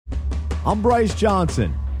I'm Bryce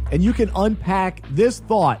Johnson, and you can unpack this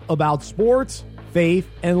thought about sports, faith,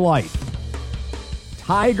 and life.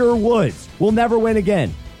 Tiger Woods will never win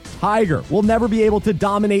again. Tiger will never be able to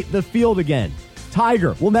dominate the field again.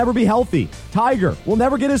 Tiger will never be healthy. Tiger will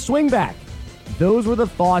never get his swing back. Those were the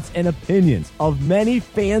thoughts and opinions of many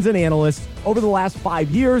fans and analysts over the last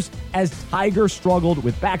 5 years as Tiger struggled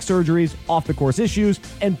with back surgeries, off-the-course issues,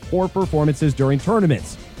 and poor performances during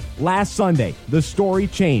tournaments. Last Sunday, the story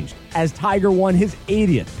changed as Tiger won his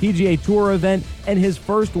 80th PGA Tour event and his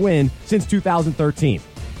first win since 2013.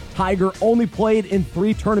 Tiger only played in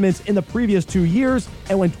 3 tournaments in the previous 2 years,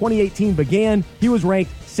 and when 2018 began, he was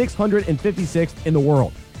ranked 656th in the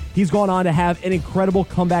world. He's gone on to have an incredible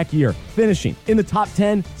comeback year, finishing in the top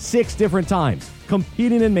 10 6 different times,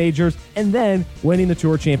 competing in majors, and then winning the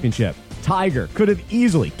Tour Championship. Tiger could have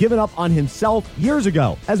easily given up on himself years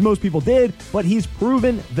ago, as most people did, but he's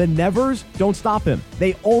proven the nevers don't stop him.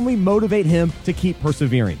 They only motivate him to keep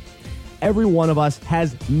persevering. Every one of us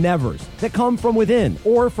has nevers that come from within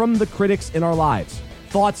or from the critics in our lives.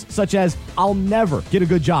 Thoughts such as, I'll never get a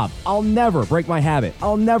good job, I'll never break my habit,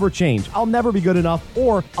 I'll never change, I'll never be good enough,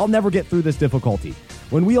 or I'll never get through this difficulty.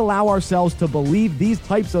 When we allow ourselves to believe these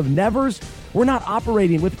types of nevers, we're not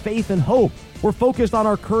operating with faith and hope. We're focused on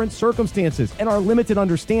our current circumstances and our limited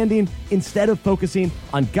understanding instead of focusing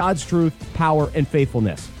on God's truth, power, and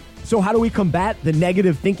faithfulness. So how do we combat the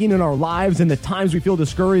negative thinking in our lives and the times we feel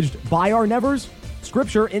discouraged by our nevers?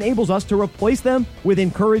 Scripture enables us to replace them with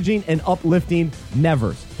encouraging and uplifting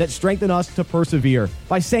nevers that strengthen us to persevere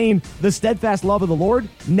by saying, the steadfast love of the Lord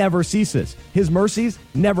never ceases. His mercies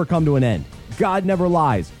never come to an end. God never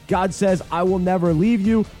lies. God says, I will never leave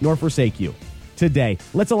you nor forsake you. Today,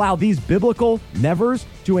 let's allow these biblical nevers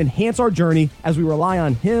to enhance our journey as we rely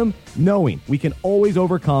on Him, knowing we can always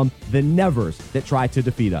overcome the nevers that try to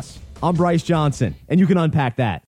defeat us. I'm Bryce Johnson, and you can unpack that.